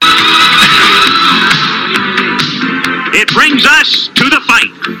fight.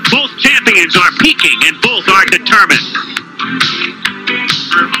 Both champions are peaking and both are determined.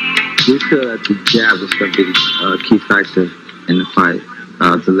 We feel that the jab is going to be a key factor in the fight,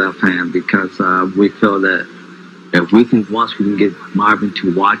 the left hand, because we feel that if once we can get Marvin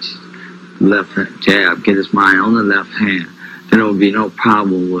to watch the left jab, get his mind on the left hand, then there will be no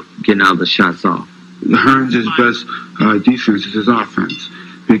problem with getting all the shots off. Hearns' best defense is his offense,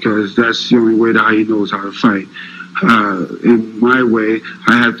 because that's the only way that he knows how to fight. In my way,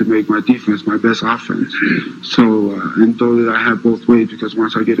 I have to make my defense my best offense. So, and though that I have both ways, because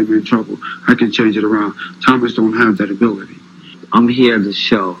once I get him in trouble, I can change it around. Thomas don't have that ability. I'm here to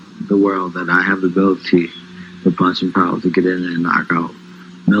show the world that I have the ability, the punching power to get in and knock out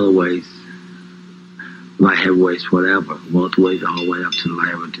middleweights, light heavyweights, whatever, welterweights, all the way up to the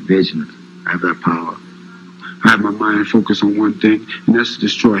lightweight division. I have that power. I have my mind focused on one thing, and that's to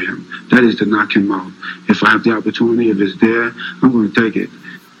destroy him. That is to knock him out. If I have the opportunity, if it's there, I'm going to take it.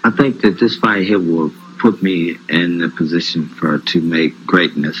 I think that this fight here will put me in a position to make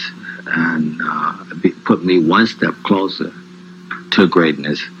greatness and put me one step closer to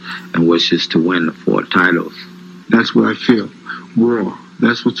greatness, and which is to win the 4 titles. That's what I feel. Raw.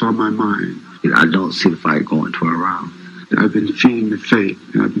 That's what's on my mind. I don't see the fight going to a round. I've been feeding the faith,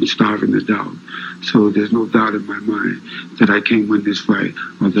 and I've been starving the doubt. So there's no doubt in my mind that I can't win this fight,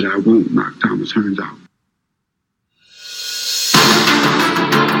 or that I won't knock Thomas Hearns out.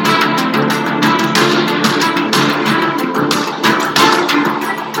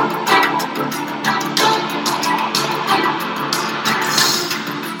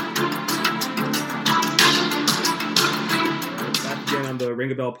 Back again on the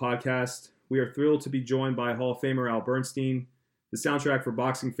Ring a Bell podcast. We are thrilled to be joined by Hall of Famer Al Bernstein, the soundtrack for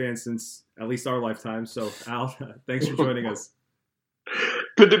boxing fans since at least our lifetime. So, Al, thanks for joining us.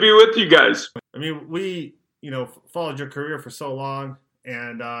 Good to be with you guys. I mean, we, followed your career for so long,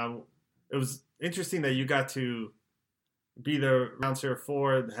 and it was interesting that you got to be the announcer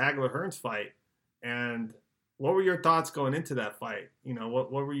for the Hagler-Hearns fight. And what were your thoughts going into that fight?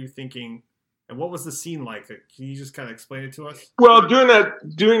 What were you thinking? And what was the scene like? Can you just kind of explain it to us? Well, doing that,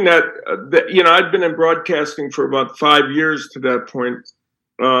 I'd been in broadcasting for about 5 years to that point.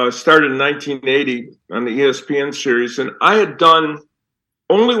 Started in 1980 on the ESPN series, and I had done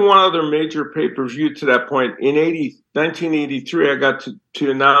only one other major pay-per-view to that point. In 1983, I got to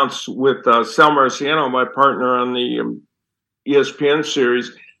announce with Sal Marciano, my partner on the ESPN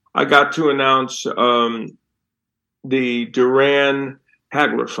series. I got to announce the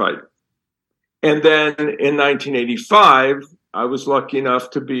Duran-Hagler fight. And then in 1985, I was lucky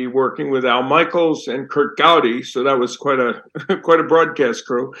enough to be working with Al Michaels and Kurt Gowdy, so that was quite a broadcast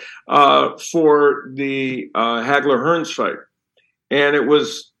crew for the Hagler-Hearns fight, and it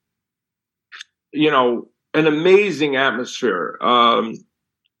was, an amazing atmosphere.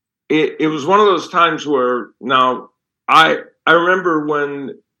 It was one of those times where now I remember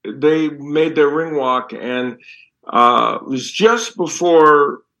when they made their ring walk, and it was just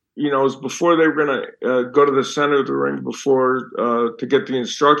before. It was before they were going to go to the center of the ring to get the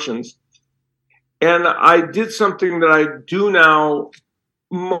instructions. And I did something that I do now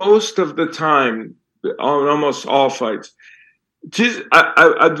most of the time on almost all fights.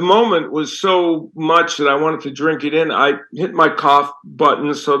 At the moment was so much that I wanted to drink it in. I hit my cough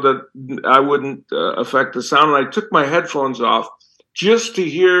button so that I wouldn't affect the sound. And I took my headphones off just to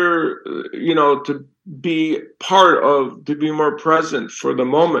hear, to be to be more present for the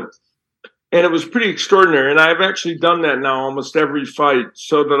moment. And it was pretty extraordinary. And I've actually done that now almost every fight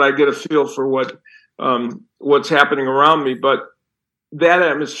so that I get a feel for what's happening around me. But that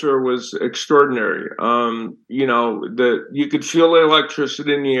atmosphere was extraordinary. You could feel the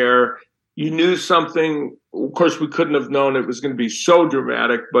electricity in the air. You knew something, of course, we couldn't have known it was going to be so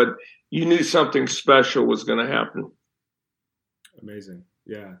dramatic, but you knew something special was going to happen. Amazing.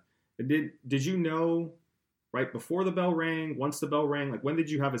 Yeah. And did you know right before the bell rang, once the bell rang, like when did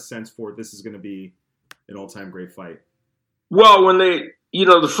you have a sense for this is going to be an all-time great fight? Well, when the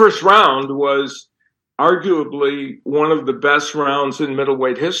first round was arguably one of the best rounds in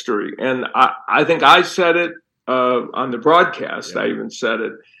middleweight history. And I think I said it on the broadcast. Yeah. I even said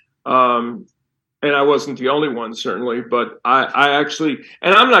it. And I wasn't the only one, certainly. But I actually,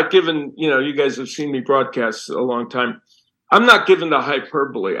 and I'm not given, you guys have seen me broadcast a long time. I'm not given the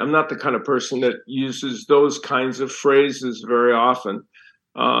hyperbole. I'm not the kind of person that uses those kinds of phrases very often.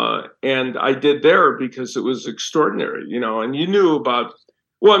 And I did there because it was extraordinary, and you knew about,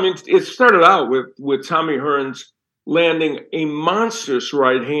 it started out with Tommy Hearns landing a monstrous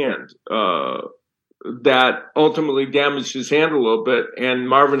right hand that ultimately damaged his hand a little bit. And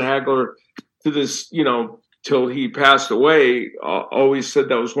Marvin Hagler to this, till he passed away, always said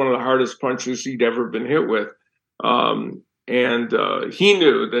that was one of the hardest punches he'd ever been hit with. And he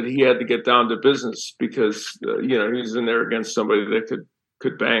knew that he had to get down to business because, he was in there against somebody that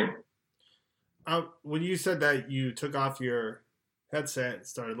could bang. When you said that you took off your headset and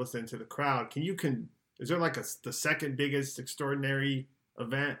started listening to the crowd, is there like the second biggest extraordinary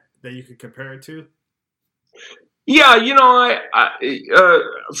event that you could compare it to? Yeah,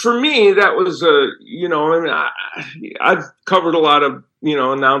 for me, that was I've covered a lot of,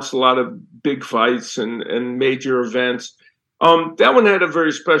 announced a lot of big fights and major events. That one had a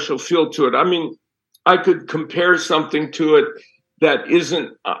very special feel to it. I mean, I could compare something to it that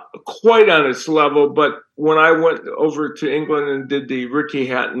isn't quite on its level, but when I went over to England and did the Ricky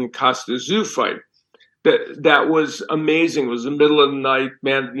Hatton-Costa Tszyu fight, that was amazing. It was the middle of the night,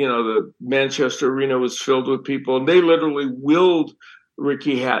 man. The Manchester Arena was filled with people, and they literally willed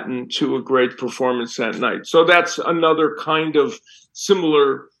Ricky Hatton to a great performance that night. So that's another kind of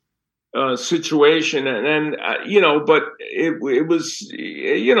similar situation, but it was,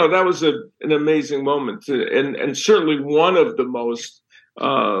 that was an amazing moment, and certainly one of the most,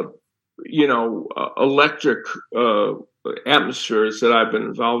 electric atmospheres that I've been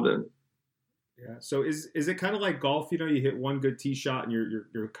involved in. Yeah. So is it kind of like golf? You hit one good tee shot and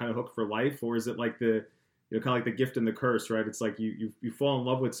you're kind of hooked for life, or is it like kind of like the gift and the curse, right? It's like you fall in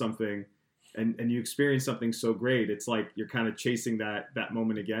love with something, and you experience something so great. It's like you're kind of chasing that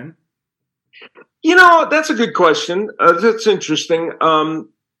moment again. That's a good question. That's interesting. I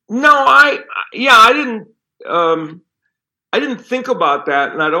didn't think about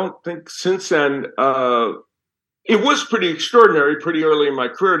that, and I don't think since then. It was pretty extraordinary pretty early in my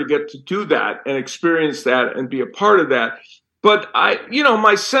career to get to do that and experience that and be a part of that. But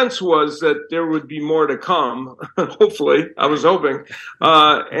my sense was that there would be more to come. Hopefully, I was hoping,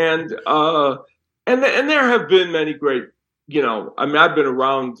 and there have been many great. I've been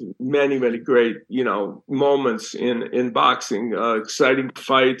around many, many great, moments in boxing, exciting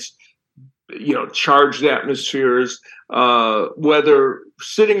fights, charged atmospheres, whether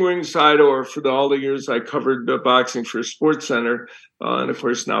sitting ringside or for all the years I covered boxing for SportsCenter, and of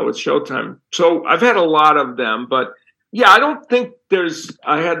course now it's Showtime. So I've had a lot of them, but yeah, I don't think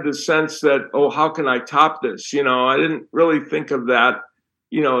I had the sense that, how can I top this? I didn't really think of that,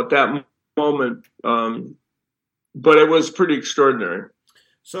 at that moment. But it was pretty extraordinary.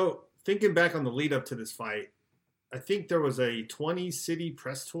 So thinking back on the lead up to this fight, I think there was a 20-city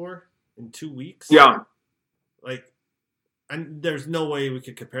press tour in 2 weeks. Yeah. And there's no way we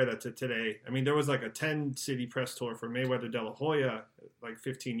could compare that to today. I mean, there was like a 10-city press tour for Mayweather De La Hoya like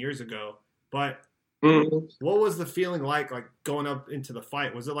 15 years ago. But what was the feeling like going up into the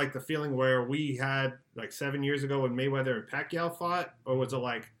fight? Was it like the feeling where we had like 7 years ago when Mayweather and Pacquiao fought? Or was it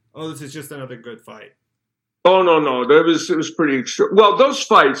like, this is just another good fight? Oh, no. It was pretty extra. Well, those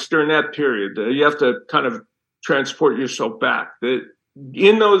fights during that period, you have to kind of transport yourself back. In the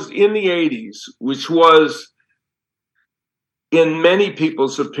 80s, which was, in many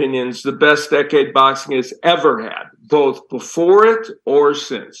people's opinions, the best decade boxing has ever had, both before it or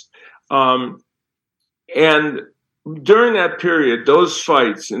since. And during that period, those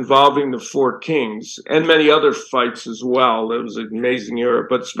fights involving the Four Kings and many other fights as well, it was an amazing era,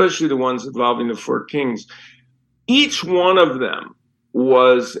 but especially the ones involving the Four Kings, each one of them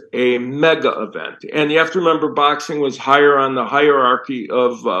was a mega event. And you have to remember, boxing was higher on the hierarchy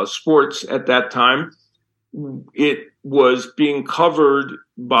of sports at that time. It was being covered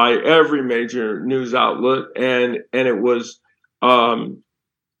by every major news outlet, and it was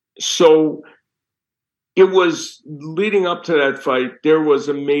so it was leading up to that fight. There was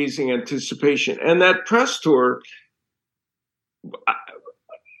amazing anticipation, and that press tour,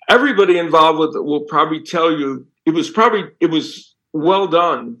 everybody involved with it will probably tell you it was well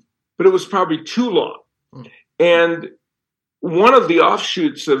done, but it was probably too long. And one of the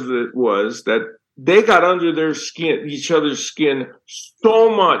offshoots of it was that they got under each other's skin so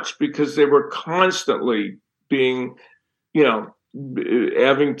much because they were constantly being,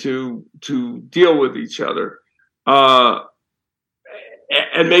 having to deal with each other. And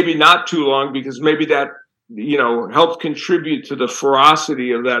maybe not too long, because maybe that, helped contribute to the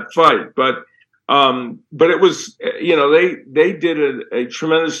ferocity of that fight. But it was, they did a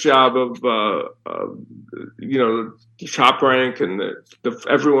tremendous job of, the Top Rank and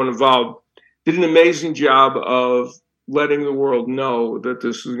everyone involved did an amazing job of letting the world know that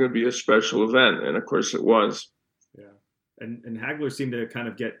this was going to be a special event. And of course it was. Yeah. And Hagler seemed to kind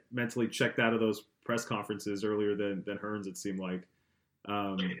of get mentally checked out of those press conferences earlier than Hearns, it seemed like.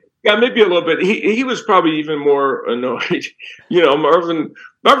 Yeah, maybe a little bit. He was probably even more annoyed.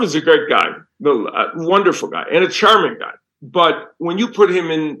 Marvin's a great guy, wonderful guy, and a charming guy. But when you put him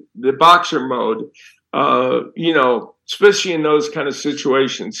in the boxer mode, especially in those kind of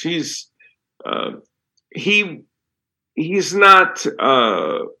situations, he's not, he's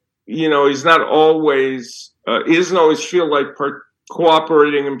not always, he doesn't always feel like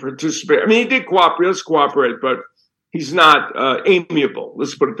cooperating and participating. I mean, he did cooperate, let's cooperate, but he's not amiable.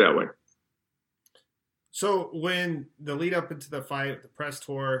 Let's put it that way. So when the lead up into the fight, the press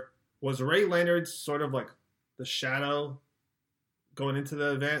tour, was Ray Leonard sort of like the shadow going into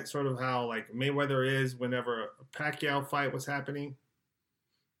the event, sort of how like Mayweather is whenever a Pacquiao fight was happening?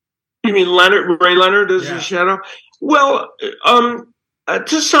 You mean Ray Leonard is the shadow? Well,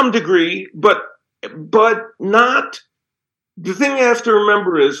 to some degree, but not. The thing you have to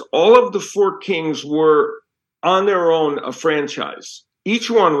remember is all of the four kings were on their own a franchise. Each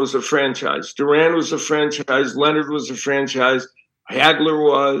one was a franchise. Duran was a franchise. Leonard was a franchise. Hagler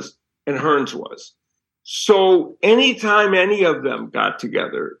was, and Hearns was. So anytime any of them got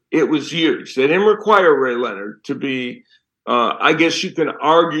together, it was huge. They didn't require Ray Leonard to be, I guess you can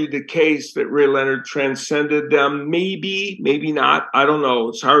argue the case that Ray Leonard transcended them. Maybe, maybe not. I don't know.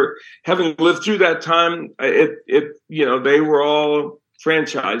 It's hard. Having lived through that time, they were all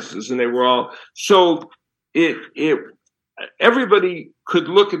franchises and they were all, so everybody could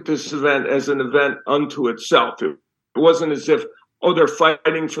look at this event as an event unto itself. It wasn't as if, they're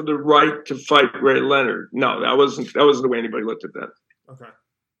fighting for the right to fight Ray Leonard. No, that wasn't the way anybody looked at that. Okay.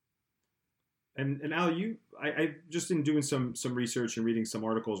 And Al, I just in doing some research and reading some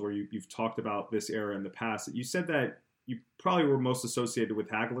articles where you've talked about this era in the past, you said that you probably were most associated with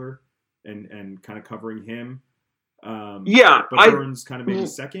Hagler and kind of covering him. But Hearns kind of maybe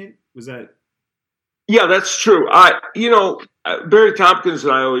second. Was that? Yeah, that's true. Barry Tompkins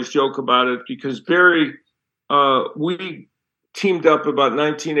and I always joke about it because Barry, we teamed up about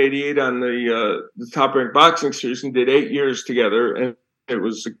 1988 on the Top Rank Boxing Series and did 8 years together, and it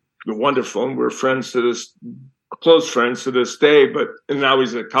was wonderful. And we're close friends to this day. And now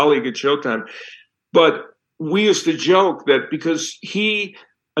he's a colleague at Showtime. But we used to joke that because he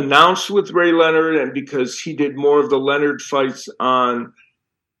announced with Ray Leonard and because he did more of the Leonard fights on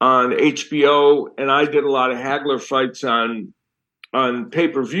HBO, and I did a lot of Hagler fights on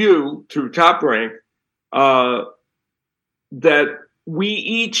pay-per-view through Top Rank, that we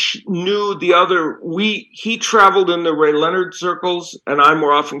each knew the other. He traveled in the Ray Leonard circles, and I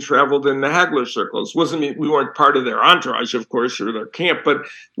more often traveled in the Hagler circles. We weren't part of their entourage, of course, or their camp, but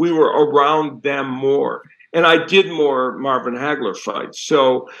we were around them more. And I did more Marvin Hagler fights.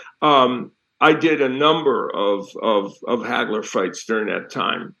 So I did a number of Hagler fights during that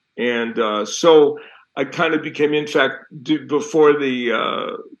time. And so I kind of became, in fact, before the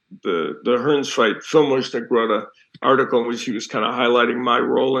Hearns fight, Phil Mushnick wrote an article in which he was kind of highlighting my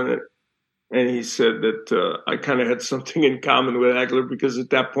role in it. And he said that I kind of had something in common with Hagler because at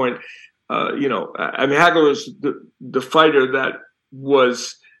that point, Hagler was the fighter that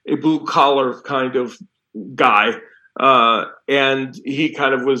was a blue-collar kind of guy. And he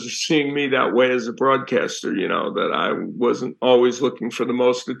kind of was seeing me that way as a broadcaster, that I wasn't always looking for the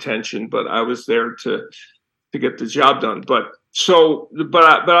most attention, but I was there to get the job done. But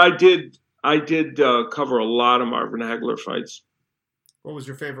I did cover a lot of Marvin Hagler fights. What was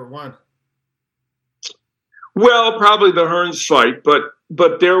your favorite one? Well, probably the Hearns fight, but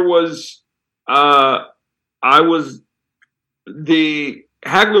there was, the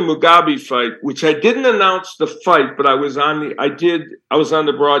Hagler Mugabe fight, which I didn't announce the fight, but I was on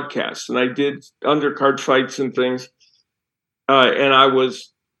the broadcast and I did undercard fights and things. And I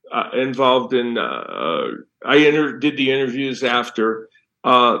was involved in, did the interviews after.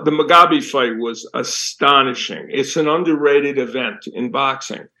 The Mugabe fight was astonishing. It's an underrated event in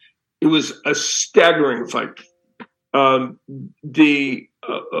boxing. It was a staggering fight. Mugabe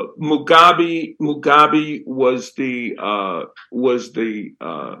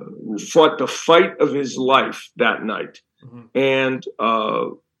fought the fight of his life that night, and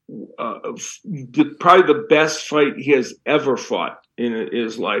probably the best fight he has ever fought in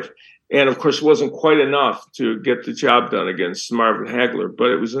his life. And of course, it wasn't quite enough to get the job done against Marvin Hagler,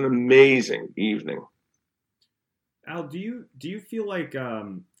 but it was an amazing evening. Al, do you feel like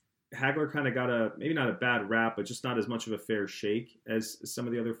Hagler kind of got maybe not a bad rap, but just not as much of a fair shake as some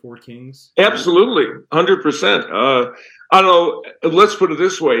of the other four kings? Absolutely, 100%. I don't know. Let's put it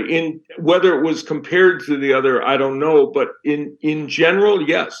this way: in whether it was compared to the other, I don't know, but in general,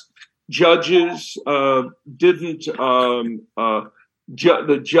 yes. Judges didn't.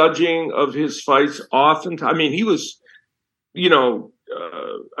 The judging of his fights often. I mean, he was,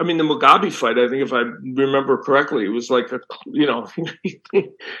 I mean, the Mugabe fight, I think if I remember correctly, it was like he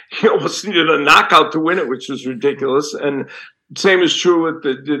almost needed a knockout to win it, which was ridiculous. And same is true with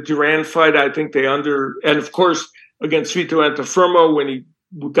the Duran fight. I think and of course, against Vito Antuofermo when he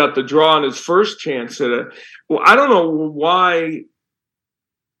got the draw on his first chance I don't know why.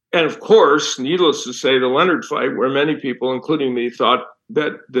 And of course, needless to say, the Leonard fight, where many people, including me, thought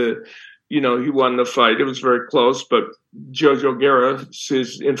that he won the fight. It was very close, but Jojo Guerra,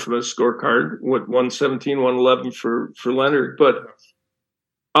 his infamous scorecard, 117, 111 for Leonard. But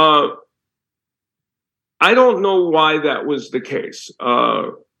I don't know why that was the case.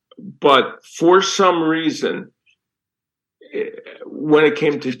 But for some reason, when it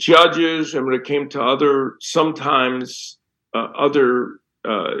came to judges and when it came to other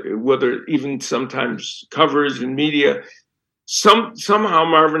whether even sometimes coverage in media, somehow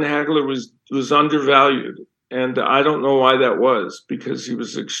Marvin Hagler was undervalued, and I don't know why that was, because he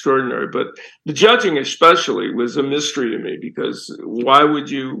was extraordinary. But the judging especially was a mystery to me, because why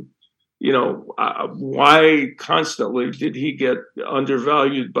would why constantly did he get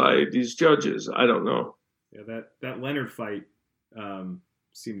undervalued by these judges? I don't know. Yeah, that Leonard fight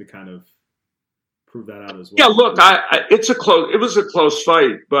seemed to kind of prove that out as well. Yeah, look, it was a close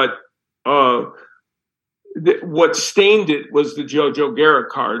fight, but what stained it was the Jojo Guerra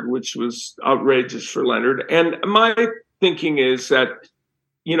card, which was outrageous for Leonard. And my thinking is that,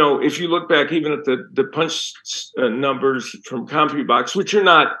 if you look back even at the punch numbers from CompuBox, which are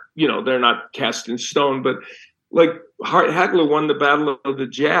not, they're not cast in stone, but like Hagler won the battle of the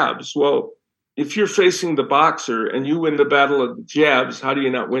jabs. Well, if you're facing the boxer and you win the battle of the jabs, how do you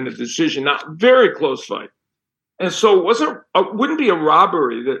not win a decision? Not very close fight. And so it wouldn't be a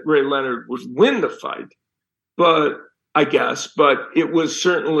robbery that Ray Leonard would win the fight, but it was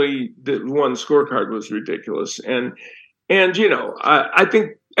certainly the one scorecard was ridiculous. And I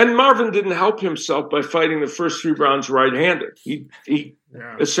think, and Marvin didn't help himself by fighting the first 3 rounds right-handed. He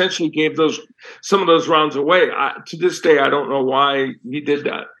essentially gave some of those rounds away. To this day, I don't know why he did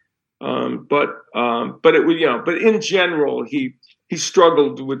that. But in general, he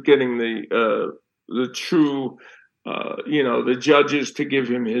struggled with getting the true, the judges to give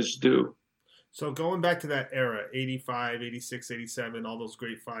him his due. So going back to that era, 85, 86, 87, all those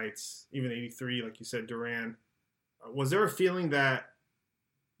great fights, even 83, like you said, Duran, was there a feeling that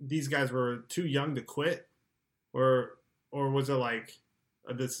these guys were too young to quit? Or was it like,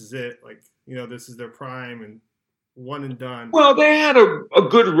 this is it, like, this is their prime and one and done? Well, they had a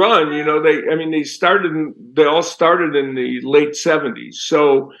good run. They all started in the late 70s.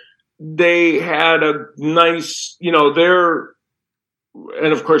 So they had a nice, and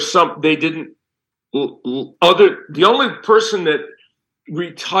of course they didn't, the only person that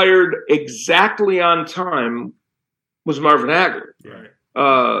retired exactly on time was Marvin Hagler. Right.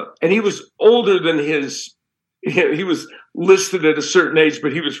 And he was older than he was listed at a certain age,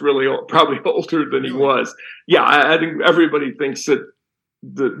 but he was really probably older than he was. Yeah, I think everybody thinks that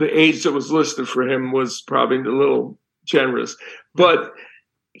the age that was listed for him was probably a little generous. But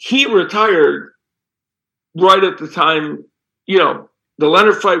he retired right at the time, the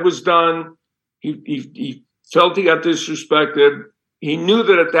Leonard fight was done. He felt he got disrespected. He knew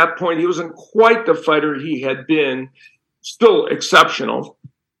that at that point he wasn't quite the fighter he had been, still exceptional.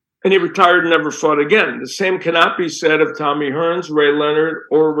 And he retired and never fought again. The same cannot be said of Tommy Hearns, Ray Leonard,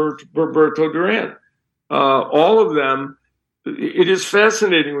 or Roberto Duran. All of them, it is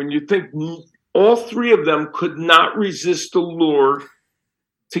fascinating when you think all 3 of them could not resist the lure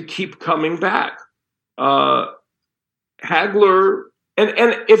to keep coming back. Hagler,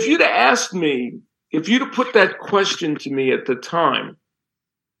 and if you'd have asked me, if you'd have put that question to me at the time,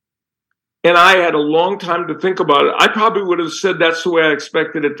 and I had a long time to think about it, I probably would have said that's the way I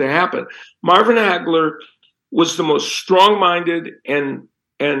expected it to happen. Marvin Hagler was the most strong-minded and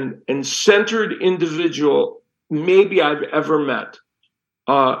centered individual maybe I've ever met.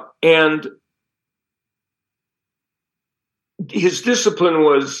 And his discipline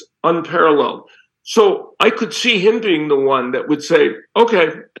was unparalleled. So I could see him being the one that would say,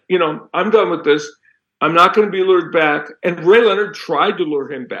 okay, I'm done with this. I'm not going to be lured back. And Ray Leonard tried to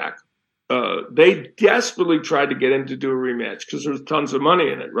lure him back. They desperately tried to get him to do a rematch because there was tons of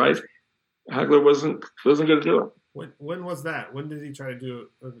money in it, right? Hagler wasn't going to do it. When was that? When did he try to do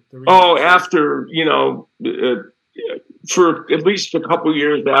the rematch? Oh, after, for at least a couple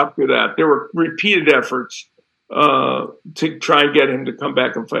years after that, there were repeated efforts to try and get him to come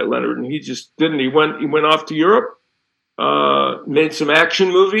back and fight Leonard, and he just didn't. He went off to Europe, made some action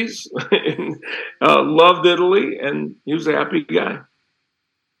movies, and, loved Italy, and he was a happy guy.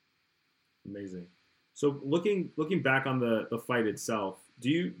 Amazing. So looking back on the fight itself,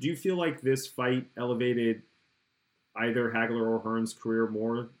 do you feel like this fight elevated either Hagler or Hearns' career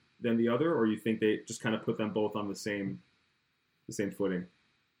more than the other, or you think they just kind of put them both on the same footing?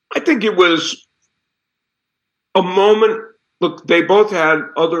 I think it was a moment. Look, they both had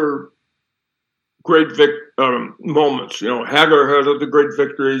other great moments. You know, Hagler had other great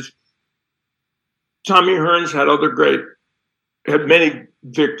victories. Tommy Hearns had many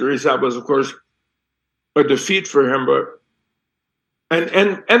victories. That was, of course, a defeat for him, but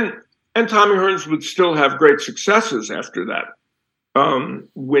and Tommy Hearns would still have great successes after that,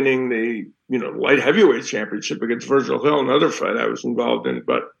 winning the light heavyweight championship against Virgil Hill, another fight I was involved in,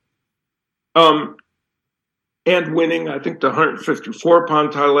 but and winning, I think, the 154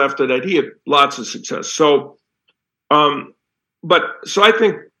 pound title after that. He had lots of success. So, so I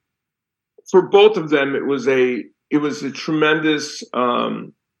think for both of them, it was a tremendous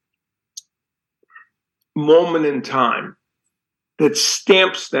moment in time that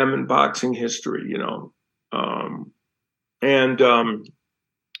stamps them in boxing history, and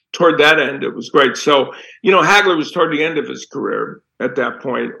toward that end, it was great. So, Hagler was toward the end of his career at that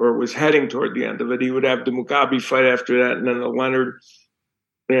point, or was heading toward the end of it. He would have the Mugabe fight after that, and then the Leonard.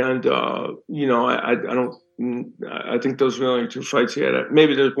 And, I think those were the only two fights he had.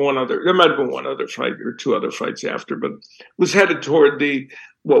 Maybe there might have been one other fight or two other fights after, but was headed toward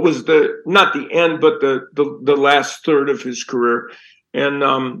not the end, but the last third of his career. And,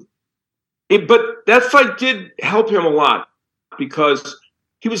 but that fight did help him a lot because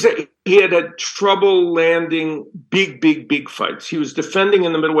he had trouble landing big fights. He was defending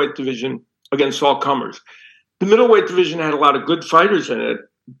in the middleweight division against all comers. The middleweight division had a lot of good fighters in it,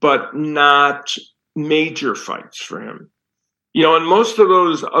 but not major fights for him. And most of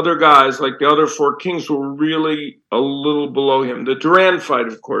those other guys, like the other four kings, were really a little below him. The Duran fight,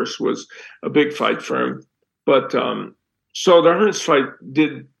 of course, was a big fight for him. But so the Hearns fight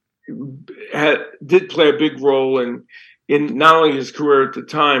did play a big role in not only his career at the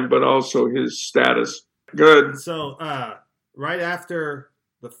time, but also his status. Good. So right after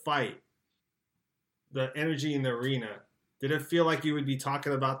the fight, the energy in the arena, did it feel like you would be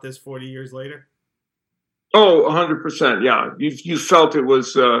talking about this 40 years later? Oh, 100%. Yeah, you felt it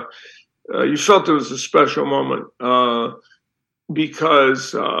was a special moment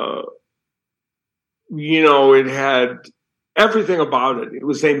because it had everything about it. It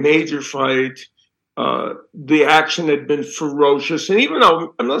was a major fight. The action had been ferocious, and even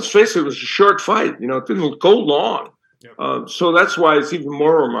though, let's face it, it was a short fight. It didn't go long. Yep. So that's why it's even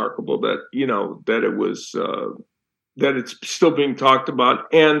more remarkable that that it was that it's still being talked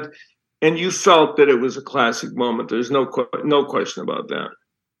about, and you felt that it was a classic moment. There's no question about that.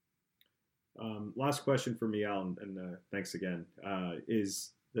 Last question for me, Al, and thanks again.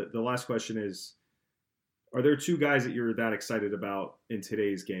 Is the last question is: are there two guys that you're that excited about in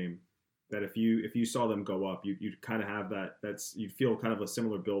today's game that if you saw them go up, you'd kind of have you'd feel kind of a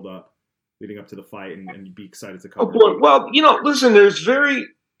similar build up leading up to the fight, and you'd be excited to cover? Oh boy! Well, listen.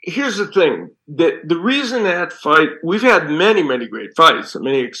 Here's the thing, that the reason that fight, we've had many, many great fights,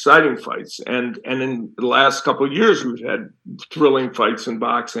 many exciting fights. And in the last couple of years, we've had thrilling fights in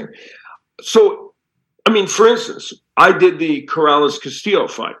boxing. So, for instance, I did the Corrales-Castillo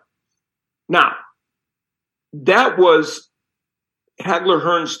fight. Now, that was Hagler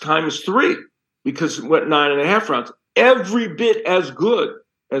Hearns ×3 because it went 9.5 rounds. Every bit as good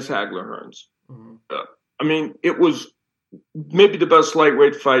as Hagler Hearns. Mm-hmm. It was maybe the best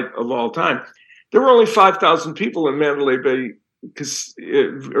lightweight fight of all time. There were only 5,000 people in Mandalay Bay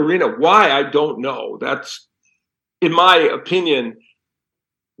Arena. Why? I don't know. That's, in my opinion,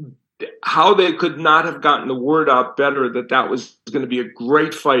 how they could not have gotten the word out better that was going to be a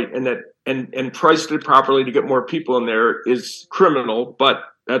great fight and priced it properly to get more people in there is criminal, but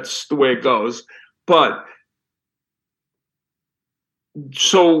that's the way it goes. But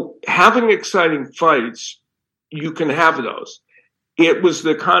so having exciting fights, you can have those. It was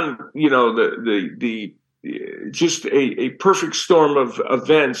just a perfect storm of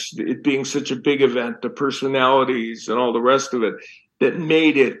events, it being such a big event, the personalities and all the rest of it that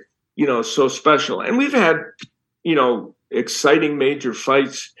made it, so special. And we've had, exciting major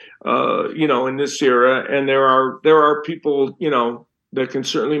fights, in this era. And there are people, that can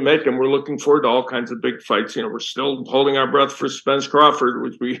certainly make them. We're looking forward to all kinds of big fights. We're still holding our breath for Spence Crawford,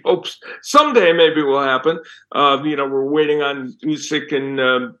 which we hope someday maybe will happen. We're waiting on Usyk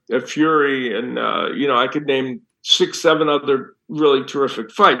and Fury, and I could name 6-7 other really terrific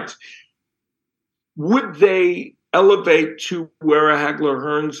fights. Would they elevate to where a Hagler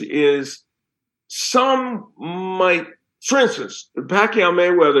Hearns is? Some might for instance, Pacquiao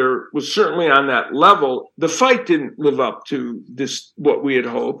Mayweather was certainly on that level. The fight didn't live up to what we had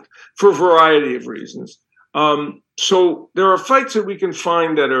hoped for a variety of reasons. So there are fights that we can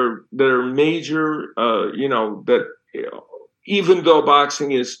find that are major, even though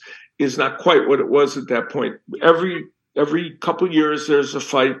boxing is not quite what it was at that point. Every couple of years, there's a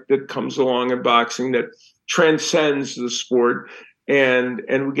fight that comes along in boxing that transcends the sport, and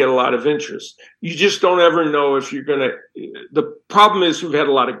we get a lot of interest. You just don't ever know if you're going to. The problem is we've had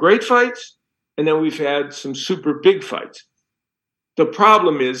a lot of great fights, and then we've had some super big fights. The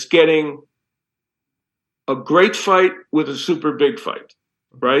problem is getting a great fight with a super big fight,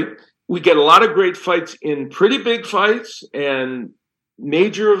 right? We get a lot of great fights in pretty big fights and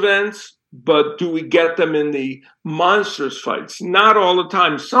major events, but do we get them in the monstrous fights? Not all the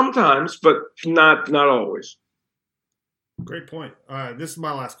time, sometimes, but not always. Great point. This is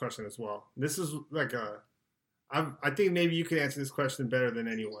my last question as well. This is like I think maybe you can answer this question better than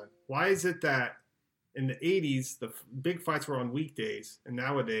anyone. Why is it that in the 80s, the big fights were on weekdays, and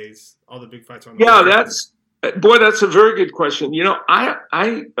nowadays all the big fights are on the weekdays? That's a very good question. I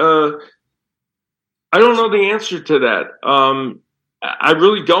don't know the answer to that. I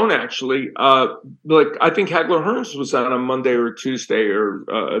really don't, actually. I think Hagler Hearns was on a Monday or Tuesday, or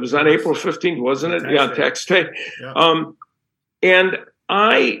it was on April 15th, wasn't it? Yeah, tax day. Yeah. And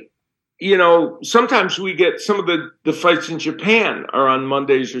sometimes we get some of the fights in Japan are on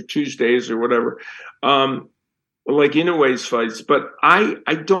Mondays or Tuesdays or whatever, like Inoue's fights. But I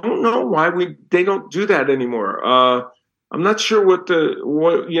don't know why they don't do that anymore. I'm not sure what's the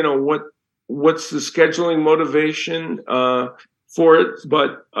scheduling motivation for it,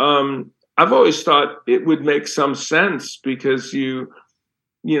 but I've always thought it would make some sense because you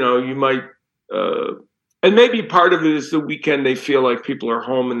might. And maybe part of it is the weekend they feel like people are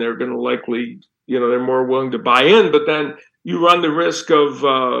home and they're going to likely, they're more willing to buy in. But then you run the risk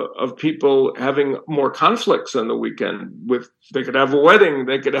of people having more conflicts on the weekend. They could have a wedding,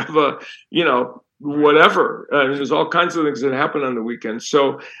 they could have whatever. There's all kinds of things that happen on the weekend.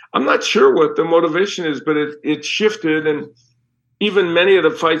 So I'm not sure what the motivation is, but it shifted. And even many of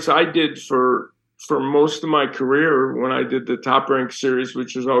the fights I did for most of my career, when I did the Top Rank series,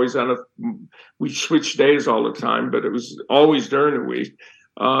 which was always we switched days all the time, but it was always during the week.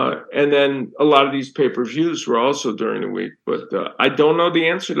 And then a lot of these pay-per-views were also during the week. But I don't know the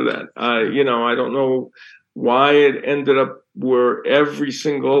answer to that. I don't know why it ended up where every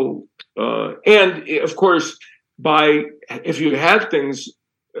single and of course, if you had things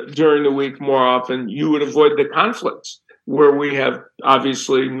during the week more often, you would avoid the conflicts. Where we have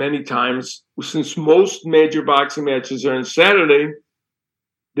obviously many times, since most major boxing matches are on Saturday,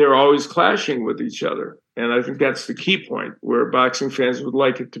 they're always clashing with each other. And I think that's the key point, where boxing fans would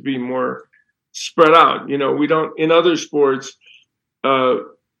like it to be more spread out. We don't, in other sports,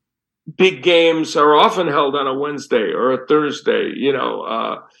 big games are often held on a Wednesday or a Thursday,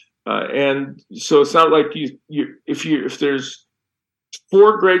 and so it's not like if there's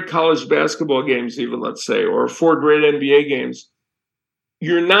 4 great college basketball games, even, let's say, or 4 great NBA games,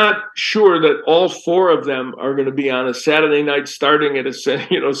 you're not sure that all 4 of them are going to be on a Saturday night starting at a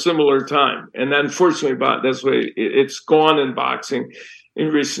similar time. And unfortunately, that's the way it's gone in boxing in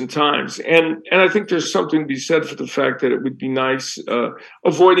recent times. And I think there's something to be said for the fact that it would be nice.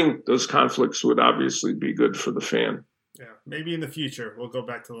 Avoiding those conflicts would obviously be good for the fan. Yeah, maybe in the future we'll go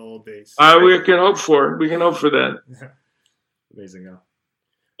back to the old days. We can hope for that. Amazing, Al.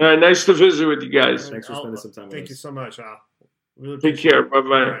 All right, nice to visit with you guys. Thanks for spending some time with us. Thank you so much, Al. Really Take care.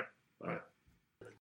 Bye-bye.